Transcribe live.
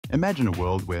Imagine a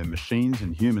world where machines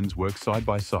and humans work side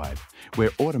by side, where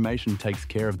automation takes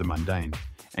care of the mundane,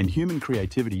 and human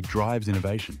creativity drives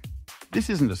innovation. This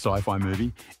isn't a sci-fi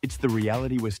movie, it's the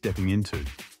reality we're stepping into.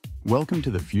 Welcome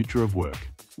to the future of work,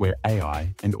 where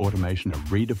AI and automation are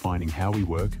redefining how we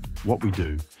work, what we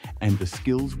do, and the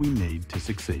skills we need to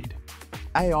succeed.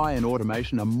 AI and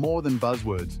automation are more than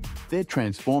buzzwords. They're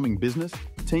transforming business,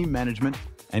 team management,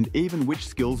 and even which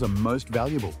skills are most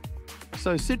valuable.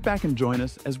 So sit back and join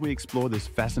us as we explore this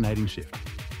fascinating shift.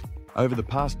 Over the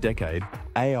past decade,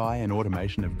 AI and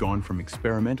automation have gone from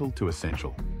experimental to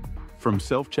essential. From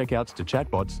self-checkouts to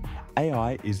chatbots,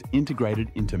 AI is integrated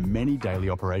into many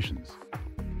daily operations.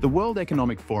 The World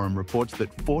Economic Forum reports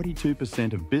that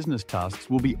 42% of business tasks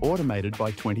will be automated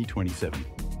by 2027.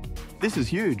 This is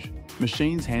huge.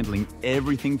 Machines handling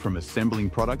everything from assembling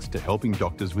products to helping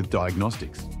doctors with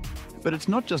diagnostics. But it's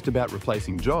not just about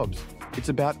replacing jobs, it's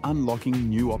about unlocking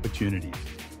new opportunities.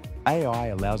 AI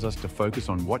allows us to focus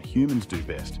on what humans do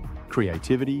best: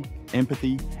 creativity,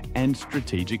 empathy, and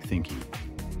strategic thinking.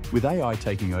 With AI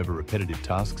taking over repetitive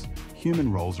tasks, human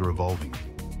roles are evolving.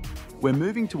 We're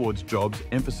moving towards jobs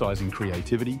emphasizing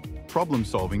creativity,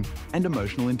 problem-solving, and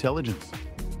emotional intelligence.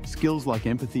 Skills like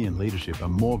empathy and leadership are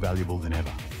more valuable than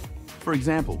ever. For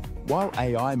example, while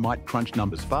AI might crunch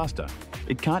numbers faster,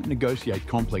 it can't negotiate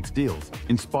complex deals,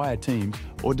 inspire teams,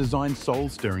 or design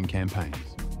soul-stirring campaigns.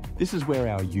 This is where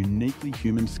our uniquely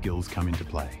human skills come into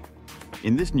play.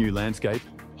 In this new landscape,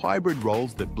 hybrid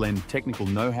roles that blend technical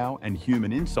know-how and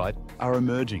human insight are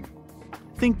emerging.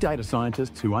 Think data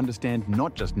scientists who understand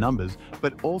not just numbers,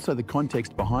 but also the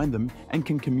context behind them and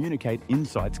can communicate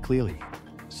insights clearly.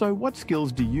 So what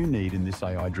skills do you need in this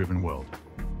AI-driven world?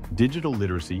 Digital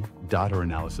literacy, data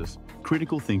analysis,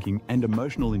 critical thinking, and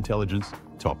emotional intelligence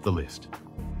top the list.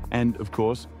 And, of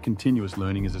course, continuous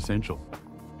learning is essential.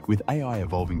 With AI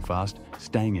evolving fast,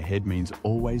 staying ahead means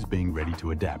always being ready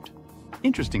to adapt.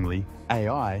 Interestingly,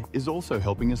 AI is also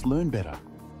helping us learn better.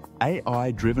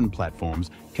 AI-driven platforms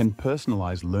can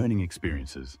personalize learning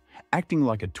experiences, acting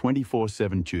like a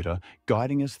 24/7 tutor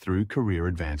guiding us through career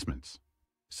advancements.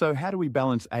 So how do we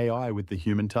balance AI with the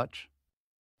human touch?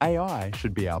 AI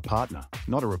should be our partner,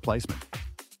 not a replacement.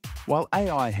 While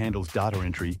AI handles data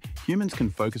entry, humans can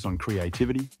focus on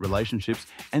creativity, relationships,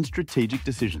 and strategic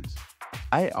decisions.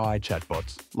 AI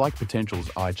chatbots, like Potential's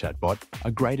iChatbot,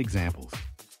 are great examples.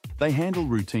 They handle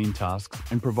routine tasks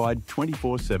and provide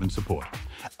 24/7 support,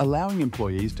 allowing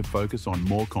employees to focus on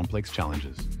more complex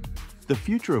challenges. The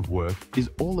future of work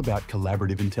is all about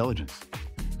collaborative intelligence.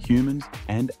 Humans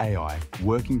and AI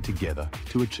working together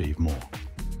to achieve more.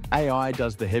 AI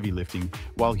does the heavy lifting,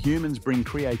 while humans bring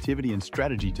creativity and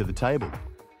strategy to the table.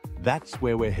 That's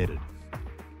where we're headed.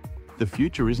 The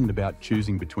future isn't about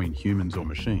choosing between humans or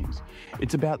machines.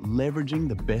 It's about leveraging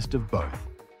the best of both.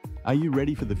 Are you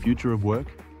ready for the future of work?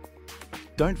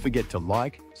 Don't forget to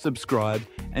like, subscribe,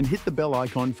 and hit the bell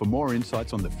icon for more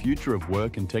insights on the future of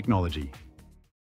work and technology.